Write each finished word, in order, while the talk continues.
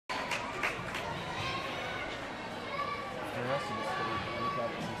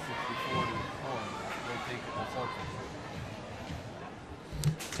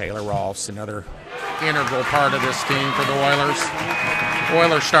Taylor Rolfs, another integral part of this team for the Oilers.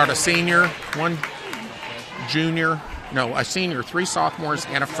 Oilers start a senior, one junior, no, a senior, 3 sophomores,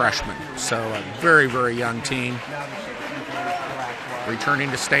 and a freshman. So a very, very young team.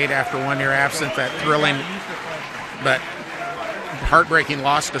 Returning to state after 1 year absence, that thrilling but heartbreaking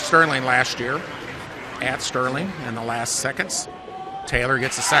loss to Sterling last year at Sterling in the last seconds. Taylor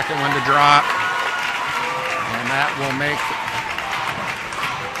gets the second one to drop, and that will make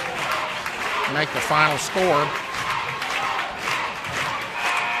the final score.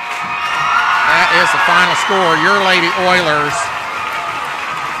 That is the final score. Your Lady Oilers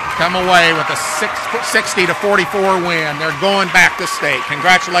come away with a 60-44 win. They're going back to state.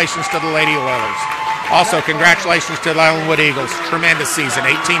 Congratulations to the Lady Oilers. Also, congratulations to the Ellenwood Eagles. Tremendous season,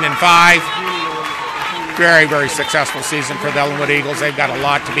 18-5. Very, very successful season for the Ellenwood Eagles. They've got a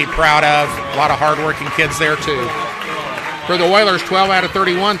lot to be proud of. A lot of hardworking kids there, too. For the Oilers, 12 out of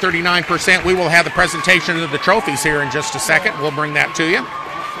 31, 39%. We will have the presentation of the trophies here in just a second. We'll bring that to you.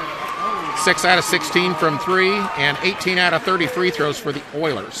 6 out of 16 from 3 and 18 out of 30 free throws for the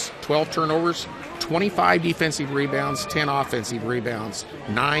Oilers. 12 turnovers, 25 defensive rebounds, 10 offensive rebounds,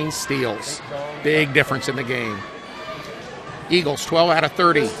 9 steals. Big difference in the game. Eagles, 12 out of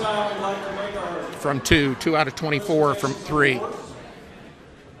 30 from 2, 2 out of 24 from 3.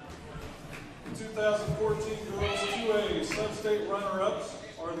 2014 girls 2A sub-state runner-ups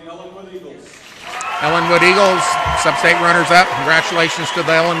are the Ellenwood Eagles. Ellenwood Eagles, sub-state runners-up. Congratulations to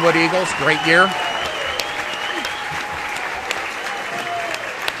the Ellenwood Eagles. Great year.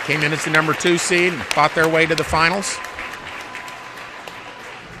 Came in as the number 2 seed and fought their way to the finals.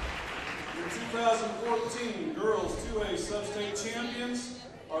 The 2014 girls 2A sub-state champions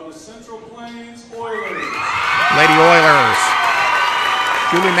are the Central Plains Oilers. Lady Oilers.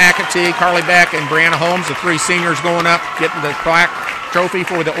 Julie McAtee, Carly Beck, and Brianna Holmes, the 3 seniors going up, getting the plaque trophy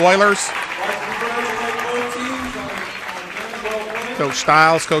for the Oilers. Coach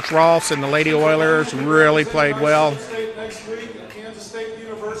Stiles, Coach Rolfs, and the Lady Oilers really played well. Next week at Kansas State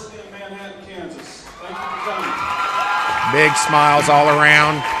University in Manhattan, Kansas. Thank you for coming. Big smiles all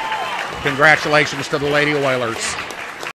around. Congratulations to the Lady Oilers.